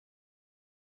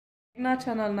ಮೇಘನಾ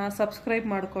ಚಾನಲ್ನ ಸಬ್ಸ್ಕ್ರೈಬ್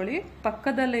ಮಾಡ್ಕೊಳ್ಳಿ,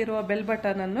 ಪಕ್ಕದಲ್ಲೇ ಇರುವ ಬೆಲ್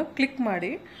ಬಟನ್ ಅನ್ನು ಕ್ಲಿಕ್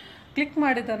ಮಾಡಿ. ಕ್ಲಿಕ್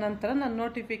ಮಾಡಿದ ನಂತರ ನನ್ನ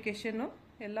ನೋಟಿಫಿಕೇಶನ್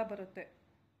ಎಲ್ಲ ಬರುತ್ತೆ.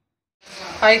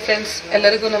 ಹಾಯ್ ಫ್ರೆಂಡ್ಸ್,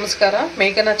 ಎಲ್ಲರಿಗೂ ನಮಸ್ಕಾರ.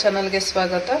 ಮೇಘನಾ ಚಾನಲ್ಗೆ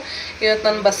ಸ್ವಾಗತ. ಇವತ್ತು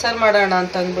ನಾನು ಬಸ್ಸಾರು ಮಾಡೋಣ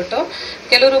ಅಂತ ಅಂದ್ಬಿಟ್ಟು,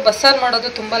 ಕೆಲವರು ಬಸ್ಸಾರು ಮಾಡೋದು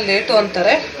ತುಂಬ ಲೇಟು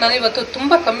ಅಂತಾರೆ. ನಾನು ಇವತ್ತು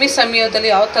ತುಂಬ ಕಮ್ಮಿ ಸಮಯದಲ್ಲಿ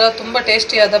ಯಾವ ಥರ ತುಂಬ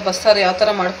ಟೇಸ್ಟಿಯಾದ ಬಸ್ಸಾರು ಯಾವ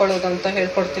ಥರ ಮಾಡ್ಕೊಳ್ಳೋದು ಅಂತ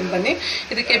ಹೇಳ್ಕೊಡ್ತೀನಿ ಬನ್ನಿ.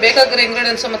 ಇದಕ್ಕೆ ಬೇಕಾಗಿರೋ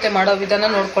ಇಂಗ್ರೀಡಿಯೆಂಟ್ಸು ಮತ್ತು ಮಾಡೋ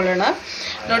ವಿಧಾನ ನೋಡ್ಕೊಳ್ಳೋಣ.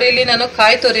 ನೋಡಿ, ಇಲ್ಲಿ ನಾನು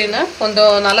ಕಾಯಿ ತುರಿನ ಒಂದು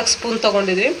 4 ಸ್ಪೂನ್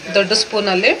ತೊಗೊಂಡಿದ್ದೀನಿ. ದೊಡ್ಡ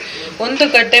ಸ್ಪೂನಲ್ಲಿ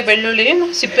 1 ಗಡ್ಡೆ ಬೆಳ್ಳುಳ್ಳಿ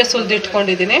ಸಿಪ್ಪೆ ಸುಲಿದು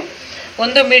ಇಟ್ಕೊಂಡಿದ್ದೀನಿ.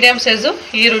 1 ಮೀಡಿಯಮ್ ಸೈಜು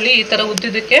ಈರುಳ್ಳಿ ಈ ಥರ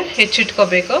ಉದ್ದಿದ್ದಕ್ಕೆ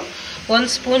ಹೆಚ್ಚಿಟ್ಕೋಬೇಕು. 1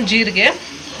 ಸ್ಪೂನ್ ಜೀರಿಗೆ,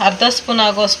 ಅರ್ಧ ಸ್ಪೂನ್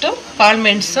ಆಗೋಷ್ಟು ಕಾಳು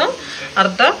ಮೆಣಸು,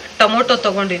 ಅರ್ಧ ಟೊಮೊಟೊ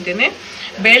ತೊಗೊಂಡಿದ್ದೀನಿ.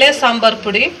 ಬೇಳೆ ಸಾಂಬಾರು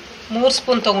ಪುಡಿ 3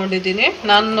 ಸ್ಪೂನ್ ತೊಗೊಂಡಿದ್ದೀನಿ.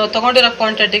 ನಾನು ತೊಗೊಂಡಿರೋ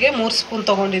ಕ್ವಾಂಟಿಟಿಗೆ 3 ಸ್ಪೂನ್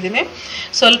ತೊಗೊಂಡಿದ್ದೀನಿ.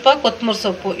 ಸ್ವಲ್ಪ ಕೊತ್ತಂಬರಿ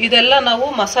ಸೊಪ್ಪು, ಇದೆಲ್ಲ ನಾವು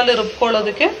ಮಸಾಲೆ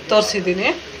ರುಬ್ಕೊಳ್ಳೋದಕ್ಕೆ ತೋರಿಸಿದ್ದೀನಿ.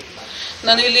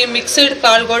 ನಾನು ಇಲ್ಲಿ ಮಿಕ್ಸೆಡ್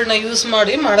ಕಾಳುಗಳನ್ನ ಯೂಸ್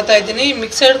ಮಾಡಿ ಮಾಡ್ತಾ ಇದ್ದೀನಿ. ಈ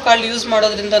ಮಿಕ್ಸೆಡ್ ಕಾಳು ಯೂಸ್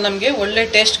ಮಾಡೋದ್ರಿಂದ ನಮಗೆ ಒಳ್ಳೆ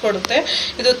ಟೇಸ್ಟ್ ಕೊಡುತ್ತೆ.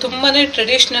 ಇದು ತುಂಬಾ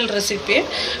ಟ್ರೆಡಿಷ್ನಲ್ ರೆಸಿಪಿ.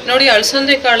 ನೋಡಿ,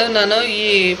 ಅಲಸಂದೆ ಕಾಳು ನಾನು ಈ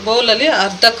ಬೌಲಲ್ಲಿ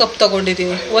ಅರ್ಧ ಕಪ್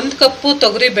ತೊಗೊಂಡಿದ್ದೀನಿ. 1 ಕಪ್ಪು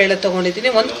ತೊಗರಿ ಬೇಳೆ ತೊಗೊಂಡಿದ್ದೀನಿ.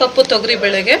 1 ಕಪ್ಪು ತೊಗರಿ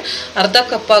ಬೇಳೆಗೆ ಅರ್ಧ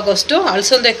ಕಪ್ ಆಗೋಷ್ಟು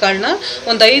ಅಲಸಂದೆ ಕಾಳನ್ನ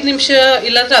ಒಂದು 5 ನಿಮಿಷ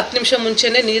ಇಲ್ಲಾಂದರೆ 10 ನಿಮಿಷ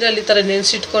ಮುಂಚೆನೇ ನೀರಲ್ಲಿ ಈ ಥರ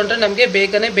ನೆನೆಸಿಟ್ಕೊಂಡ್ರೆ ನಮಗೆ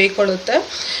ಬೇಗನೆ ಬೇಯ್ಕೊಳ್ಳುತ್ತೆ.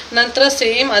 ನಂತರ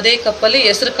ಸೇಮ್ ಅದೇ ಕಪ್ಪಲ್ಲಿ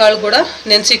ಹೆಸರು ಕಾಳು ಕೂಡ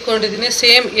ನೆನೆಸಿಟ್ಕೊಂಡಿದ್ದೀನಿ.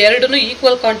 ಸೇಮ್ ಎರಡೂ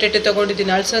ಈಕ್ವಲ್ ಕ್ವಾಂಟಿಟಿ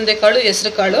ತೊಗೊಂಡಿದ್ದೀನಿ. ಅಲಸಂದೆ ಕಾಳು,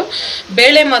 ಹೆಸರು ಕಾಳು.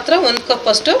 ಬೇಳೆ ಮಾತ್ರ 1 ಕಪ್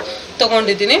ಅಷ್ಟು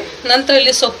ತೊಗೊಂಡಿದ್ದೀನಿ. ನಂತರ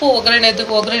ಇಲ್ಲಿ ಸೊಪ್ಪು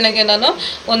ಒಗ್ಗರಣೆಗೆ ನಾನು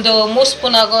ಒಂದು 3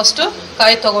 ಸ್ಪೂನ್ ಆಗೋಷ್ಟು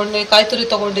ಕಾಯಿ ತುರಿ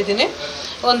ತೊಗೊಂಡಿದ್ದೀನಿ.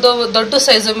 ಒಂದು ದೊಡ್ಡ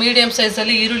ಸೈಜು ಮೀಡಿಯಮ್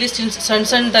ಸೈಜಲ್ಲಿ ಈರುಳ್ಳಿ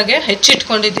ಸಣ್ಣದಾಗೆ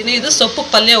ಹೆಚ್ಚಿಟ್ಕೊಂಡಿದ್ದೀನಿ. ಇದು ಸೊಪ್ಪು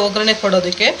ಪಲ್ಯ ಒಗ್ಗರಣೆ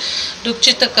ಕೊಡೋದಕ್ಕೆ.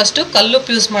 ರುಚಿ ತಕ್ಕಷ್ಟು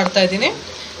ಕಲ್ಲುಪ್ಪು ಯೂಸ್ ಮಾಡ್ತಾ ಇದ್ದೀನಿ.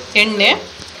 ಎಣ್ಣೆ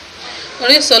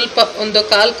ನೋಡಿ, ಸ್ವಲ್ಪ ಒಂದು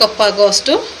 1/4 ಕಪ್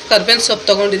ಆಗೋಷ್ಟು ಕರ್ಬೇವಿನ ಸೊಪ್ಪು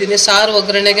ತೊಗೊಂಡಿದ್ದೀನಿ ಸಾರು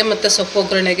ಒಗ್ಗರಣೆಗೆ ಮತ್ತು ಸೊಪ್ಪು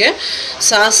ಒಗ್ಗರಣೆಗೆ.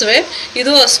 ಸಾಸಿವೆ,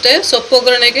 ಇದು ಅಷ್ಟೇ ಸೊಪ್ಪು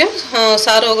ಒಗ್ಗರಣೆಗೆ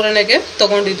ಸಾರು ಒಗ್ಗರಣೆಗೆ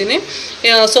ತೊಗೊಂಡಿದ್ದೀನಿ.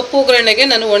 ಸೊಪ್ಪು ಒಗ್ಗರಣೆಗೆ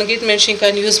ನಾನು ಒಣಗಿದ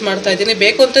ಮೆಣಸಿನ್ಕಾಯಿನ ಯೂಸ್ ಮಾಡ್ತಾ ಇದ್ದೀನಿ.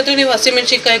 ಬೇಕು ಅಂತಂದರೆ ನೀವು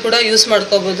ಹಸಿಮೆಣ್ಸಿನ್ಕಾಯಿ ಕೂಡ ಯೂಸ್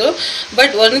ಮಾಡ್ಕೋಬೋದು.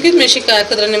 ಬಟ್ ಒಣಗಿದ ಮೆಣಸಿನ್ಕಾಯಿ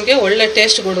ಹಾಕಿದ್ರೆ ನಿಮಗೆ ಒಳ್ಳೆ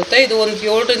ಟೇಸ್ಟ್ ಕೊಡುತ್ತೆ. ಇದು ಒಂದು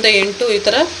 7 ರಿಂದ 8 ಈ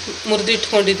ಥರ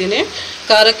ಮುರಿದಿಟ್ಕೊಂಡಿದ್ದೀನಿ.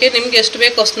 ಖಾರಕ್ಕೆ ನಿಮ್ಗೆ ಎಷ್ಟು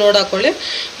ಬೇಕು ಅಷ್ಟು ನೋಡಿ ಹಾಕ್ಕೊಳ್ಳಿ.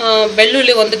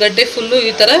 ಬೆಳ್ಳುಳ್ಳಿ 1 ಗಡ್ಡೆ ಫುಲ್ಲು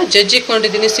ಈ ಥರ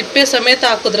ಜಜ್ಜಿಕೊಂಡಿದ್ದೀನಿ. ಸಿಪ್ಪೆ ಸಮೇತ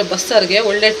ಹಾಕಿದ್ರೆ ಬಸ್ಸಾರಿಗೆ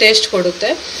ಒಳ್ಳೆ ಟೇಸ್ಟ್ ಕೊಡುತ್ತೆ.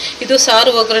 ಇದು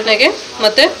ಸಾರು ಒಗ್ಗರಣೆಗೆ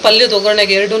ಮತ್ತು ಪಲ್ಯದ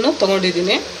ಒಗ್ಗರಣೆಗೆ ಎರಡೂ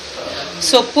ತೊಗೊಂಡಿದ್ದೀನಿ.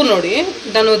 ಸೊಪ್ಪು ನೋಡಿ,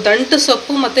 ನಾನು ದಂಟು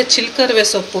ಸೊಪ್ಪು ಮತ್ತು ಚಿಲ್ಕರ್ವೆ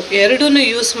ಸೊಪ್ಪು ಎರಡೂ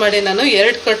ಯೂಸ್ ಮಾಡಿ ನಾನು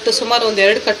 2 ಕಟ್ಟು, ಸುಮಾರು ಒಂದು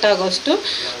 2 ಕಟ್ಟಾಗೋಷ್ಟು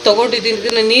ತೊಗೊಂಡಿದ್ದೀನಿ.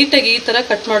 ಇದನ್ನು ನೀಟಾಗಿ ಈ ಥರ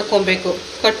ಕಟ್ ಮಾಡ್ಕೊಬೇಕು.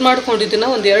 ಕಟ್ ಮಾಡ್ಕೊಂಡಿದ್ದೀನಿ.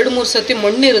 ಒಂದು 2-3 ಸತಿ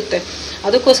ಮಣ್ಣಿರುತ್ತೆ,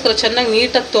 ಅದಕ್ಕೋಸ್ಕರ ಚೆನ್ನಾಗಿ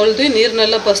ನೀಟಾಗಿ ತೊಳೆದು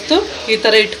ನೀರನ್ನೆಲ್ಲ ಬಸ್ತು ಈ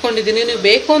ಥರ ಇಟ್ಕೊಂಡಿದ್ದೀನಿ. ನೀವು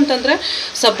ಬೇಕು ಅಂತಂದರೆ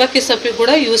ಸಬ್ಬಕ್ಕಿ ಸೊಪ್ಪು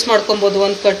ಕೂಡ ಯೂಸ್ ಮಾಡ್ಕೊಬೋದು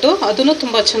 1 ಕಟ್ಟು, ಅದೂ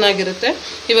ತುಂಬ ಚೆನ್ನಾಗಿರುತ್ತೆ.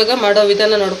 ಇವಾಗ ಮಾಡೋ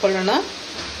ವಿಧಾನ ನೋಡ್ಕೊಳ್ಳೋಣ.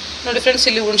 ನೋಡಿ ಫ್ರೆಂಡ್ಸ್,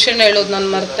 ಇಲ್ಲಿ ಹುಣಸೆಹಣ್ಣು ಹೇಳೋದು ನಾನು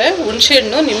ಮರೆತೆ.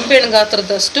 ಹುಣಸೆಹಣ್ಣು ನಿಂಬೆಹಣ್ಣು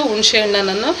ಗಾತ್ರದಷ್ಟು ಹುಣಸೆಹಣ್ಣ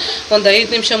ನಾನು ಒಂದು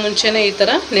 5 ನಿಮಿಷ ಮುಂಚೆನೇ ಈ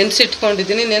ಥರ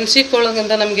ನೆನೆಸಿಟ್ಕೊಂಡಿದ್ದೀನಿ.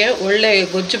 ನೆನೆಸಿಕೊಳ್ಳೋದ್ರಿಂದ ನಮಗೆ ಒಳ್ಳೆ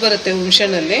ಗೊಜ್ಜು ಬರುತ್ತೆ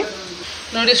ಹುಣಸೆಹಣ್ಣಲ್ಲಿ.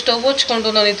 ನೋಡಿ, ಸ್ಟವ್ ಹಚ್ಕೊಂಡು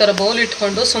ನಾನು ಈ ಥರ ಬೌಲ್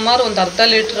ಇಟ್ಕೊಂಡು ಸುಮಾರು ಒಂದು ಅರ್ಧ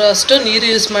ಲೀಟ್ರ್ ಅಷ್ಟು ನೀರು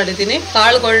ಯೂಸ್ ಮಾಡಿದ್ದೀನಿ.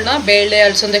 ಕಾಳುಗಳನ್ನ ಬೇಳೆ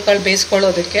ಅಲಸಂದೆ ಕಾಳು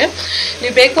ಬೇಯಿಸ್ಕೊಳ್ಳೋದಕ್ಕೆ.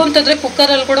 ನೀವು ಬೇಕು ಅಂತಂದರೆ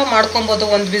ಕುಕ್ಕರಲ್ಲಿ ಕೂಡ ಮಾಡ್ಕೊಬೋದು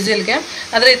 1 ವಿಸಿಲ್ಗೆ.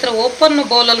 ಆದರೆ ಈ ಥರ ಓಪನ್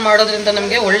ಬೌಲಲ್ಲಿ ಮಾಡೋದ್ರಿಂದ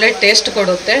ನಮಗೆ ಒಳ್ಳೆ ಟೇಸ್ಟ್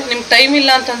ಕೊಡುತ್ತೆ. ನಿಮ್ಗೆ ಟೈಮ್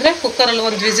ಇಲ್ಲ ಅಂತಂದರೆ ಕುಕ್ಕರಲ್ಲಿ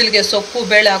 1 ವಿಸಿಲ್ಗೆ ಸೊಪ್ಪು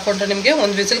ಬೇಳೆ ಹಾಕ್ಕೊಂಡ್ರೆ ನಿಮಗೆ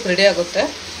 1 ವಿಸಿಲ್ಗೆ ರೆಡಿ ಆಗುತ್ತೆ.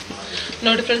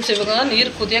 ನೋಡಿ ಫ್ರೆಂಡ್ಸ್, ಇವಾಗ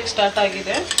ನೀರು ಕುದಿಯೋಕ್ಕೆ ಸ್ಟಾರ್ಟ್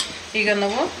ಆಗಿದೆ. ಈಗ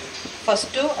ನಾವು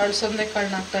ಫಸ್ಟು ಅಲಸಂದೆ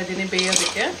ಕಾಳನ್ನ ಹಾಕ್ತಾಯಿದ್ದೀನಿ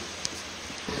ಬೇಯೋದಕ್ಕೆ.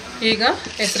 ಈಗ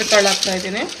ಹೆಸರು ಕಾಳು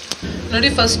ಹಾಕ್ತಾಯಿದ್ದೀನಿ. ನೋಡಿ,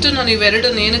 ಫಸ್ಟು ನಾನು ಇವೆರಡು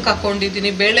ಏನಕ್ಕೆ ಹಾಕ್ಕೊಂಡಿದ್ದೀನಿ,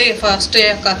 ಬೇಳೆ ಫಸ್ಟ್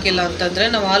ಯಾಕೆ ಹಾಕಿಲ್ಲ ಅಂತಂದರೆ,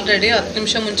 ನಾವು ಆಲ್ರೆಡಿ 10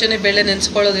 ನಿಮಿಷ ಮುಂಚೆನೇ ಬೇಳೆ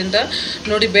ನೆನೆಸ್ಕೊಳ್ಳೋದ್ರಿಂದ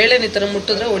ನೋಡಿ ಬೇಳೆನ ಈ ಥರ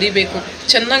ಮುಟ್ಟಿದ್ರೆ ಹೊಡಿಬೇಕು.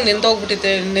 ಚೆನ್ನಾಗಿ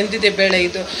ನೆಂದಿದೆ ಬೇಳೆ.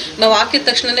 ಇದು ನಾವು ಹಾಕಿದ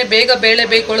ತಕ್ಷಣವೇ ಬೇಗ ಬೇಳೆ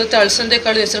ಬೇಯ್ಕೊಳ್ಳುತ್ತೆ. ಅಲಸಂದೆ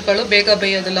ಕಾಳು ಹೆಸರು ಕಾಳು ಬೇಗ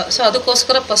ಬೇಯೋದಿಲ್ಲ. ಸೊ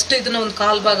ಅದಕ್ಕೋಸ್ಕರ ಫಸ್ಟ್ ಇದನ್ನು ಒಂದು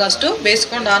 1/4 ಭಾಗ ಅಷ್ಟು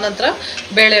ಬೇಯಿಸ್ಕೊಂಡು ಆನಂತರ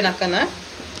ಬೇಳೆನ ಹಾಕೋಣ.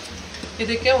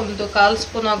 ಇದಕ್ಕೆ ಒಂದು 1/4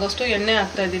 ಸ್ಪೂನ್ ಆಗೋಷ್ಟು ಎಣ್ಣೆ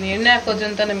ಹಾಕ್ತಾಯಿದ್ದೀನಿ. ಎಣ್ಣೆ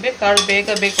ಹಾಕೋದ್ರಿಂದ ನಮಗೆ ಕಾಳು ಬೇಗ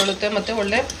ಬೇಯ್ಕೊಳ್ಳುತ್ತೆ ಮತ್ತು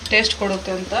ಒಳ್ಳೆ ಟೇಸ್ಟ್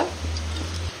ಕೊಡುತ್ತೆ ಅಂತ.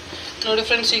 ನೋಡಿ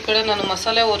ಫ್ರೆಂಡ್ಸ್, ಈ ಕಡೆ ನಾನು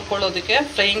ಮಸಾಲೆ ಹುರ್ಕೊಳ್ಳೋದಕ್ಕೆ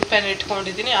ಫ್ರೈಯಿಂಗ್ ಪ್ಯಾನ್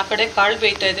ಇಟ್ಕೊಂಡಿದ್ದೀನಿ. ಆ ಕಡೆ ಕಾಳು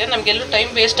ಬೇಯ್ತಾ ಇದೆ. ನಮಗೆಲ್ಲೂ ಟೈಮ್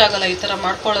ವೇಸ್ಟ್ ಆಗೋಲ್ಲ ಈ ಥರ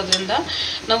ಮಾಡ್ಕೊಳ್ಳೋದ್ರಿಂದ.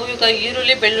 ನಾವು ಈಗ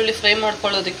ಈರುಳ್ಳಿ ಬೆಳ್ಳುಳ್ಳಿ ಫ್ರೈ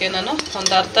ಮಾಡ್ಕೊಳ್ಳೋದಕ್ಕೆ ನಾನು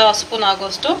ಒಂದು ಅರ್ಧ ಸ್ಪೂನ್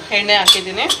ಆಗೋಷ್ಟು ಎಣ್ಣೆ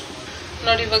ಹಾಕಿದ್ದೀನಿ.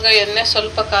 ನೋಡಿ, ಇವಾಗ ಎಣ್ಣೆ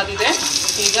ಸ್ವಲ್ಪ ಕಾದಿದೆ.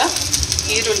 ಈಗ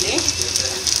ಈರುಳ್ಳಿ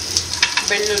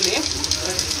ಬೆಳ್ಳುಳ್ಳಿ,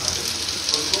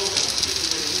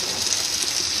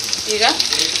 ಈಗ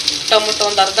ಟೊಮೊಟೊ,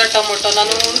 ಒಂದು ಅರ್ಧ ಟೊಮೊಟೊ.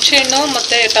 ನಾನು ಹುಣಸೆಹಣ್ಣು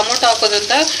ಮತ್ತು ಟೊಮೊಟೊ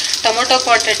ಹಾಕೋದ್ರಿಂದ ಟೊಮೊಟೊ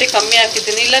ಕ್ವಾಂಟಿಟಿ ಕಮ್ಮಿ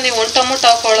ಹಾಕಿದ್ದೀನಿ. ಇಲ್ಲ ನೀವು 1 ಟೊಮೊಟೊ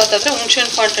ಹಾಕೊಳ್ಳೋದಾದರೆ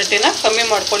ಹುಣಸೆಹಣ್ಣು ಕ್ವಾಂಟಿಟಿನ ಕಮ್ಮಿ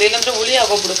ಮಾಡ್ಕೊಳ್ಳಿ, ಇಲ್ಲಾಂದರೆ ಹುಳಿ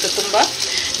ಆಗೋಗ್ಬಿಡುತ್ತೆ ತುಂಬ.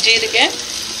 ಜೀರಿಗೆ,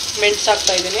 ಮೆಣಸು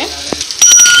ಹಾಕ್ತಾಯಿದ್ದೀನಿ.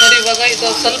 ನೋಡಿ, ಇವಾಗ ಇದು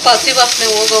ಸ್ವಲ್ಪ ಹಸಿ ವಾಸನೆ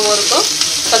ಹೋಗೋವರೆಗೂ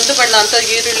ಕಂದು ಬಣ್ಣ ಅಂತ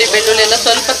ಈರುಳ್ಳಿ ಬೆಳ್ಳುಳ್ಳಿ ಎಲ್ಲ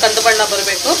ಸ್ವಲ್ಪ ಕಂದು ಬಣ್ಣ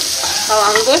ಬರಬೇಕು,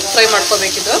 ಹಂಗೂ ಫ್ರೈ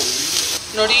ಮಾಡ್ಕೋಬೇಕಿದು.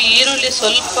 ನೋಡಿ, ಈರುಳ್ಳಿ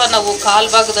ಸ್ವಲ್ಪ ನಾವು 1/4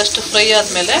 ಭಾಗದಷ್ಟು ಫ್ರೈ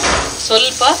ಆದಮೇಲೆ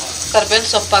ಸ್ವಲ್ಪ ಕರ್ಬೇವಿನ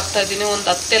ಸೊಪ್ಪು ಹಾಕ್ತಾಯಿದ್ದೀನಿ. ಒಂದು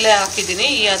 10 ಎಲೆ ಹಾಕಿದ್ದೀನಿ.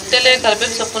 ಈ 10 ಎಲೆ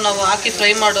ಕರ್ಬೇವಿನ ಸೊಪ್ಪು ನಾವು ಹಾಕಿ ಫ್ರೈ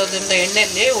ಮಾಡೋದ್ರಿಂದ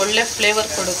ಎಣ್ಣೆಯಲ್ಲಿ ಒಳ್ಳೆ ಫ್ಲೇವರ್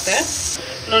ಕೊಡುತ್ತೆ.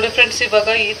 ನೋಡಿ ಫ್ರೆಂಡ್ಸ್, ಇವಾಗ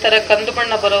ಈ ಥರ ಕಂದು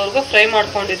ಬಣ್ಣ ಬರೋವರೆಗೂ ಫ್ರೈ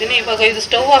ಮಾಡ್ಕೊಂಡಿದ್ದೀನಿ. ಇವಾಗ ಇದು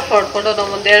ಸ್ಟವ್ ಆಫ್ ಮಾಡಿಕೊಂಡು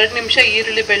ನಾವು ಒಂದು 2 ನಿಮಿಷ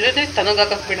ಈರುಳ್ಳಿ ಬೆಳ್ಳುಳ್ಳಿ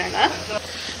ತನಗಾಕಕ್ಕೆ ಬಿಡೋಣ.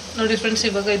 ನೋಡಿ ಫ್ರೆಂಡ್ಸ್,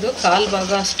 ಇವಾಗ ಇದು 1/4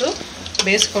 ಭಾಗ ಅಷ್ಟು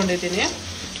ಬೇಯಿಸ್ಕೊಂಡಿದ್ದೀನಿ.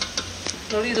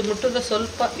 ನೋಡಿ, ಇದು ಮುಟ್ಟಿದ್ರೆ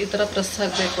ಸ್ವಲ್ಪ ಈ ಥರ ಪ್ರೆಸ್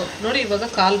ಆಗಬೇಕು. ನೋಡಿ, ಇವಾಗ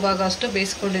 1/4 ಭಾಗ ಅಷ್ಟು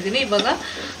ಬೇಯಿಸ್ಕೊಂಡಿದ್ದೀನಿ. ಇವಾಗ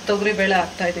ತೊಗರಿಬೇಳೆ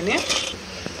ಹಾಕ್ತಾಯಿದ್ದೀನಿ.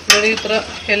 ನೋಡಿ, ಈ ಥರ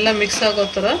ಎಲ್ಲ ಮಿಕ್ಸ್ ಆಗೋ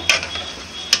ಥರ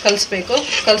ಕಲಿಸ್ಬೇಕು.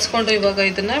 ಕಲಿಸ್ಕೊಂಡು ಇವಾಗ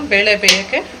ಇದನ್ನು ಬೇಳೆ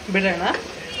ಬೇಯೋಕ್ಕೆ ಬಿಡೋಣ.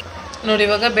 ನೋಡಿ,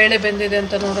 ಇವಾಗ ಬೇಳೆ ಬೆಂದಿದೆ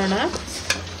ಅಂತ ನೋಡೋಣ.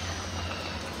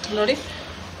 ನೋಡಿ,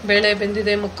 ಬೇಳೆ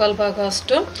ಬೆಂದಿದೆ 1/4 ಭಾಗ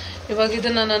ಅಷ್ಟು. ಇವಾಗ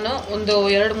ಇದನ್ನು ನಾನು ಒಂದು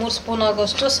 2-3 ಸ್ಪೂನ್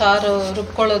ಆಗೋಷ್ಟು ಸಾರು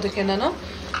ರುಬ್ಕೊಳ್ಳೋದಕ್ಕೆ ನಾನು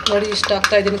ನೋಡಿ ಇಷ್ಟ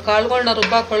ಹಾಕ್ತಾಯಿದ್ದೀನಿ. ಕಾಳುಗಳನ್ನ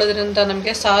ರುಬ್ಬಾಕೊಳ್ಳೋದ್ರಿಂದ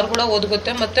ನಮಗೆ ಸಾರು ಕೂಡ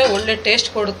ಒದಗುತ್ತೆ ಮತ್ತು ಒಳ್ಳೆ ಟೇಸ್ಟ್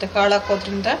ಕೊಡುತ್ತೆ ಕಾಳು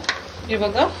ಹಾಕೋದ್ರಿಂದ.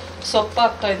 ಇವಾಗ ಸೊಪ್ಪು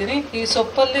ಹಾಕ್ತಾಯಿದ್ದೀನಿ. ಈ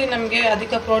ಸೊಪ್ಪಲ್ಲಿ ನಮಗೆ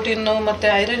ಅಧಿಕ ಪ್ರೋಟೀನು ಮತ್ತು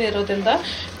ಐರನ್ ಇರೋದ್ರಿಂದ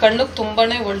ಕಣ್ಣಿಗೆ ತುಂಬಾ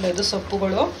ಒಳ್ಳೆಯದು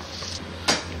ಸೊಪ್ಪುಗಳು.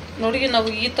 ನೋಡಿ, ನಾವು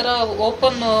ಈ ಥರ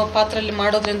ಓಪನ್ ಪಾತ್ರೆಯಲ್ಲಿ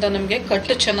ಮಾಡೋದ್ರಿಂದ ನಮಗೆ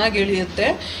ಕಟ್ಟು ಚೆನ್ನಾಗಿ ಇಳಿಯುತ್ತೆ.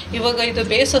 ಇವಾಗ ಇದು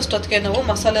ಬೇಯಿಸೋಷ್ಟೊತ್ತಿಗೆ ನಾವು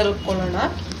ಮಸಾಲೆ ರುಬ್ಕೊಳ್ಳೋಣ.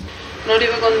 ನೋಡಿ,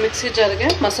 ಇವಾಗ ಒಂದು ಮಿಕ್ಸಿ ಜಾರ್ಗೆ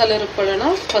ಮಸಾಲೆ ರುಬ್ಕೊಳ್ಳೋಣ.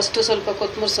 ಫಸ್ಟು ಸ್ವಲ್ಪ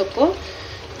ಕೊತ್ತಂಬರಿ ಸೊಪ್ಪು,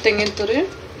 ತೆಂಗಿನ ತುರಿ,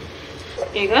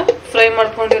 ಈಗ ಫ್ರೈ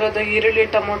ಮಾಡ್ಕೊಂಡಿರೋದು ಈರುಳ್ಳಿ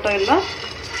ಟೊಮೊಟೊ ಎಲ್ಲ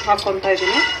ಹಾಕ್ಕೊತಾ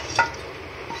ಇದ್ದೀನಿ.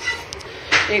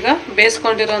 ಈಗ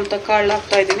ಬೇಯಿಸ್ಕೊಂಡಿರೋಂಥ ಕಾಳು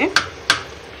ಹಾಕ್ತಾಯಿದ್ದೀನಿ.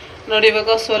 ನೋಡಿ,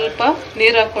 ಇವಾಗ ಸ್ವಲ್ಪ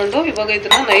ನೀರು ಹಾಕ್ಕೊಂಡು ಇವಾಗ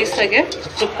ಇದನ್ನು ನೈಸಾಗಿ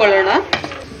ರುಬ್ಕೊಳ್ಳೋಣ.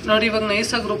 ನೋಡಿ, ಇವಾಗ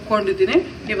ನೈಸಾಗಿ ರುಬ್ಕೊಂಡಿದ್ದೀನಿ.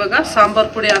 ಇವಾಗ ಸಾಂಬಾರು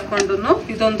ಪುಡಿ ಹಾಕ್ಕೊಂಡು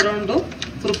ಇದೊಂದು ರೌಂಡು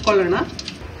ರುಬ್ಕೊಳ್ಳೋಣ.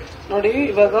 ನೋಡಿ,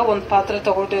 ಇವಾಗ ಒಂದು ಪಾತ್ರೆ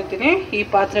ತೊಗೊಂಡಿರ್ತೀನಿ. ಈ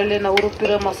ಪಾತ್ರೆಯಲ್ಲಿ ನಾವು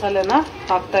ರುಬ್ಬಿರೋ ಮಸಾಲೆನ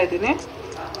ಹಾಕ್ತಾಯಿದ್ದೀನಿ.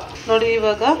 ನೋಡಿ,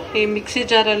 ಇವಾಗ ಈ ಮಿಕ್ಸಿ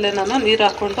ಜಾರಲ್ಲೇ ನಾನು ನೀರು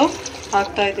ಹಾಕ್ಕೊಂಡು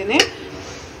ಹಾಕ್ತಾಯಿದ್ದೀನಿ.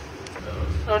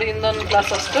 ನೋಡಿ, ಇನ್ನೊಂದು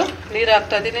ಗ್ಲಾಸ್ ಅಷ್ಟು ನೀರು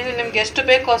ಹಾಕ್ತಾಯಿದ್ದೀನಿ. ನಿಮ್ಗೆ ಎಷ್ಟು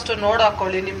ಬೇಕೋ ಅಷ್ಟು ನೋಡಿ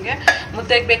ಹಾಕ್ಕೊಳ್ಳಿ. ನಿಮಗೆ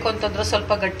ಮುದ್ದೆಗೆ ಬೇಕು ಅಂತಂದ್ರೆ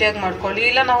ಸ್ವಲ್ಪ ಗಟ್ಟಿಯಾಗಿ ಮಾಡ್ಕೊಳ್ಳಿ,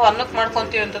 ಇಲ್ಲ ನಾವು ಅನ್ನಕ್ಕೆ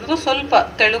ಮಾಡ್ಕೊತೀವಿ ಅಂತಂದ್ರೆ ಸ್ವಲ್ಪ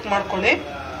ತೆಳುಗೆ ಮಾಡ್ಕೊಳ್ಳಿ.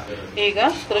 ಈಗ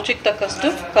ರುಚಿಗೆ ತಕ್ಕಷ್ಟು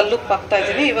ಕಲ್ಲುಪ್ಪು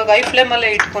ಹಾಕ್ತಾಯಿದ್ದೀನಿ. ಇವಾಗ ಐ ಫ್ಲೇಮಲ್ಲೇ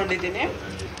ಇಟ್ಕೊಂಡಿದ್ದೀನಿ.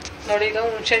 ನೋಡಿ, ಈಗ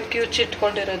ಹುಣಸೆಹಣ್ಣು ಕಿವುಚಿ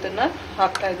ಇಟ್ಕೊಂಡಿರೋದನ್ನು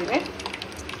ಹಾಕ್ತಾಯಿದ್ದೀನಿ.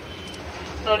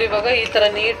 ನೋಡಿ, ಇವಾಗ ಈ ಥರ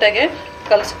ನೀಟಾಗಿ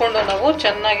ಕಲಿಸ್ಕೊಂಡು ನಾವು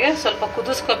ಚೆನ್ನಾಗಿ ಸ್ವಲ್ಪ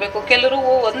ಕುದಿಸ್ಕೋಬೇಕು. ಕೆಲವರು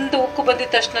ಒಂದು ಉಕ್ಕು ಬಂದಿದ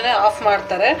ತಕ್ಷಣ ಆಫ್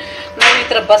ಮಾಡ್ತಾರೆ. ನಾವು ಈ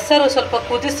ಥರ ಬಸ್ಸಾರು ಸ್ವಲ್ಪ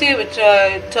ಕುದಿಸಿ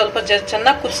ಸ್ವಲ್ಪ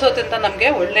ಚೆನ್ನಾಗಿ ಕುದಿಸೋದ್ರಿಂದ ನಮಗೆ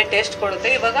ಒಳ್ಳೆ ಟೇಸ್ಟ್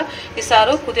ಕೊಡುತ್ತೆ. ಇವಾಗ ಈ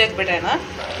ಸಾರು ಕುದಿಯೋಕ್ಕೆ ಬಿಡೋಣ.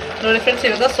 ನೋಡಿ ಫ್ರೆಂಡ್ಸ್,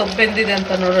 ಇವಾಗ ಸೊಪ್ಪು ಬೆಂದಿದೆ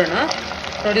ಅಂತ ನೋಡೋಣ.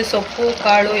 ನೋಡಿ, ಸೊಪ್ಪು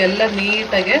ಕಾಳು ಎಲ್ಲ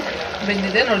ನೀಟಾಗಿ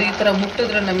ಬೆಂದಿದೆ. ನೋಡಿ, ಈ ಥರ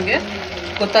ಮುಟ್ಟಿದ್ರೆ ನಮಗೆ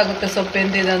ಗೊತ್ತಾಗುತ್ತೆ ಸೊಪ್ಪು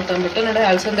ಬೆಂದಿದೆ ಅಂತ ಅಂದ್ಬಿಟ್ಟು. ನೋಡಿ,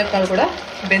 ಅಲಸಂದೆ ಕಾಳು ಕೂಡ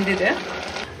ಬೆಂದಿದೆ.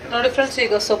 ನೋಡಿ ಫ್ರೆಂಡ್ಸ್,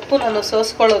 ಈಗ ಸೊಪ್ಪು ನಾನು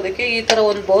ಸೋಸ್ಕೊಳ್ಳೋದಕ್ಕೆ ಈ ಥರ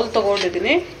ಒಂದು ಬೌಲ್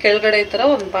ತೊಗೊಂಡಿದ್ದೀನಿ. ಕೆಳಗಡೆ ಈ ಥರ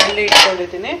ಒಂದು ಬಾಣಲಿ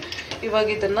ಇಟ್ಕೊಂಡಿದ್ದೀನಿ. ಇವಾಗ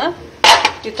ಇದನ್ನು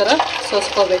ಈ ಥರ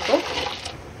ಸೋಸ್ಕೋಬೇಕು.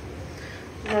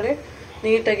 ನೋಡಿ,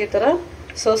 ನೀಟಾಗಿ ಈ ಥರ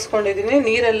ಸೋಸ್ಕೊಂಡಿದ್ದೀನಿ.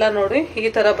 ನೀರೆಲ್ಲ ನೋಡಿ ಈ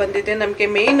ಥರ ಬಂದಿದೆ. ನಮಗೆ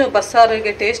ಮೇಯ್ನು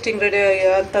ಬಸ್ಸಾರಿಗೆ ಟೇಸ್ಟ್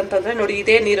ಇಂಗ್ರೀಡಿಯ ಅಂತಂತಂದರೆ ನೋಡಿ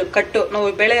ಇದೇ ನೀರು ಕಟ್ಟು. ನಾವು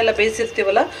ಬೆಳೆ ಎಲ್ಲ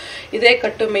ಬೇಯಿಸಿರ್ತೀವಲ್ಲ, ಇದೇ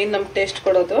ಕಟ್ಟು ಮೇಯ್ನ್ ನಮ್ಗೆ ಟೇಸ್ಟ್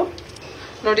ಕೊಡೋದು.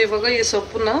 ನೋಡಿ, ಇವಾಗ ಈ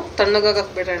ಸೊಪ್ಪನ್ನ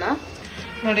ತಣ್ಣಗಾಗಕ್ಕೆ ಬಿಡೋಣ.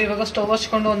 ನೋಡಿ, ಇವಾಗ ಸ್ಟವ್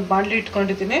ಹಚ್ಕೊಂಡು ಒಂದು ಬಾಣಲಿ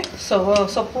ಇಟ್ಕೊಂಡಿದ್ದೀನಿ.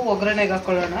 ಸೊಪ್ಪು ಒಗ್ಗರಣೆಗೆ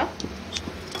ಹಾಕ್ಕೊಳ್ಳೋಣ.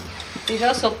 ಈಗ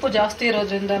ಸೊಪ್ಪು ಜಾಸ್ತಿ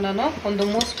ಇರೋದ್ರಿಂದ ನಾನು ಒಂದು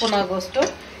 3 ಸ್ಪೂನ್ ಆಗೋಷ್ಟು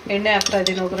ಎಣ್ಣೆ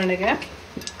ಹಾಕ್ತಾಯಿದ್ದೀನಿ ಒಗ್ಗರಣೆಗೆ.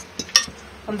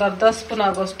 ಒಂದು ಅರ್ಧ ಸ್ಪೂನ್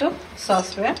ಆಗೋಷ್ಟು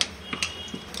ಸಾಸಿವೆ.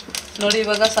 ನೋಡಿ,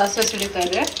 ಇವಾಗ ಸಾಸಿವೆ ಸಿಡಿತಾ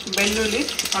ಇದೆ. ಬೆಳ್ಳುಳ್ಳಿ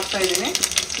ಹಾಕ್ತಾಯಿದ್ದೀನಿ.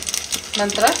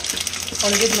 ನಂತರ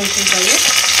ಒಣಗಿದ ಮೆಣಸಿನ್ಕಾಯಿ,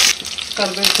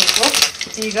 ಕರಿಬೇವು ಸೊಪ್ಪು.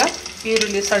 ಈಗ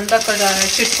ಈರುಳ್ಳಿ ಸಣ್ಣ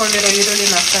ಹೆಚ್ಚಿಟ್ಕೊಂಡಿರೋ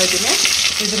ಈರುಳ್ಳಿನ ಹಾಕ್ತಾಯಿದ್ದೀನಿ.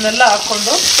 ಇದನ್ನೆಲ್ಲ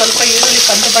ಹಾಕ್ಕೊಂಡು ಸ್ವಲ್ಪ ಈರುಳ್ಳಿ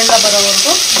ಕಂದು ಬಣ್ಣ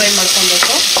ಬರೋವರೆಗೂ ಫ್ರೈ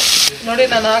ಮಾಡ್ಕೊಬೇಕು. ನೋಡಿ,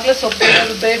 ನಾನು ಆಗಲೇ ಸೊಪ್ಪು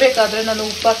ಬೇಯಬೇಕಾದ್ರೆ ನಾನು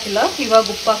ಉಪ್ಪು ಹಾಕಿಲ್ಲ. ಇವಾಗ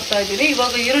ಉಪ್ಪು ಹಾಕ್ತಾಯಿದ್ದೀನಿ.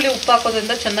 ಇವಾಗ ಈರುಳ್ಳಿ ಉಪ್ಪು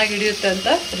ಹಾಕೋದ್ರಿಂದ ಚೆನ್ನಾಗಿ ಹಿಡಿಯುತ್ತೆ ಅಂತ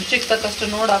ರುಚಿಗೆ ತಕ್ಕಷ್ಟು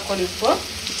ನೋಡಿ ಹಾಕೊಳ್ಳಿ ಉಪ್ಪು.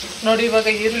 ನೋಡಿ, ಇವಾಗ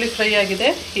ಈರುಳ್ಳಿ ಫ್ರೈ ಆಗಿದೆ.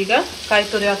 ಈಗ ಕಾಯಿ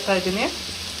ತುರಿ ಹಾಕ್ತಾಯಿದ್ದೀನಿ.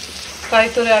 ಕಾಯಿ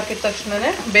ತುರಿ ಹಾಕಿದ ತಕ್ಷಣವೇ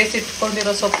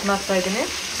ಬೇಯಿಸಿಟ್ಕೊಂಡಿರೋ ಸೊಪ್ಪನ್ನ ಹಾಕ್ತಾಯಿದ್ದೀನಿ.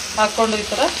 ಹಾಕ್ಕೊಂಡು ಈ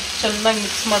ಥರ ಚೆನ್ನಾಗಿ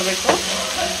ಮಿಕ್ಸ್ ಮಾಡಬೇಕು.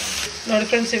 ನೋಡಿ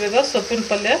ಫ್ರೆಂಡ್ಸ್, ಇವಾಗ ಸೊಪ್ಪಿನ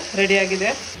ಪಲ್ಯ ರೆಡಿಯಾಗಿದೆ.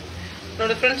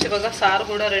 ನೋಡಿ ಫ್ರೆಂಡ್ಸ್, ಇವಾಗ ಸಾರು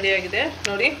ಕೂಡ ರೆಡಿಯಾಗಿದೆ.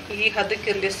 ನೋಡಿ, ಈ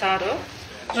ಹದಕ್ಕಿರಲಿ ಸಾರು.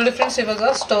 ನೋಡಿ ಫ್ರೆಂಡ್ಸ್, ಇವಾಗ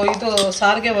ಇದು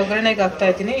ಸಾರಿಗೆ ಒಗ್ಗರಣೆಗೆ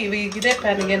ಹಾಕ್ತಾಯಿದ್ದೀನಿ. ಇದೇ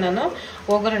ಪ್ಯಾನ್ಗೆ ನಾನು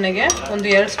ಒಗ್ಗರಣೆಗೆ ಒಂದು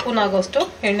 2 ಸ್ಪೂನ್ ಆಗೋಷ್ಟು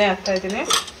ಎಣ್ಣೆ ಹಾಕ್ತಾಯಿದ್ದೀನಿ.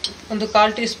 ಒಂದು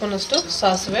 1/4 ಟೀ ಸ್ಪೂನಷ್ಟು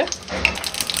ಸಾಸಿವೆ.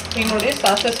 ಈಗ ನೋಡಿ,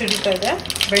 ಸಾಸಿವೆ ಸಿಡಿತಾ ಇದೆ.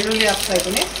 ಬೆಳ್ಳುಳ್ಳಿ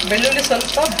ಹಾಕ್ತಾಯಿದ್ದೀನಿ. ಬೆಳ್ಳುಳ್ಳಿ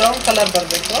ಸ್ವಲ್ಪ ಬ್ರೌನ್ ಕಲರ್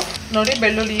ಬರಬೇಕು. ನೋಡಿ,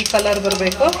 ಬೆಳ್ಳುಳ್ಳಿ ಈ ಕಲರ್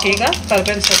ಬರಬೇಕು. ಈಗ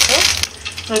ಕರಿಬೇವಿನ ಸೊಪ್ಪು.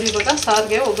 ನೋಡಿ, ಇವಾಗ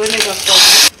ಸಾರಿಗೆ ಒಗ್ಗರಣೆಗೆ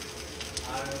ಹಾಕ್ತಾಯಿದ್ದೀನಿ.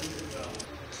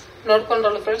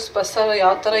 ನೋಡ್ಕೊಂಡ್ರಲ್ಲ ಫ್ರೆಂಡ್ಸ್, ಬಸ್ಸಾರು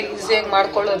ಯಾವ ಥರ ಈಸಿಯಾಗಿ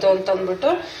ಮಾಡ್ಕೊಳ್ಳೋದು ಅಂತಂದ್ಬಿಟ್ಟು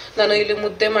ನಾನು ಇಲ್ಲಿ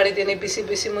ಮುದ್ದೆ ಮಾಡಿದ್ದೀನಿ. ಬಿಸಿ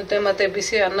ಬಿಸಿ ಮುದ್ದೆ ಮತ್ತು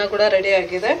ಬಿಸಿ ಅನ್ನ ಕೂಡ ರೆಡಿ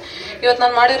ಆಗಿದೆ. ಇವತ್ತು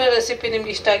ನಾನು ಮಾಡಿರೋ ರೆಸಿಪಿ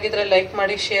ನಿಮ್ಗೆ ಇಷ್ಟ ಆಗಿದ್ರೆ ಲೈಕ್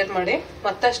ಮಾಡಿ, ಶೇರ್ ಮಾಡಿ.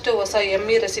 ಮತ್ತಷ್ಟು ಹೊಸ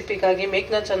ಎಮ್ಮಿ ರೆಸಿಪಿಗಾಗಿ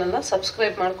ಮೇಘ್ನಾ ಚಾನಲ್ನ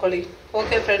ಸಬ್ಸ್ಕ್ರೈಬ್ ಮಾಡ್ಕೊಳ್ಳಿ.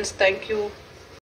 Okay friends, thank you.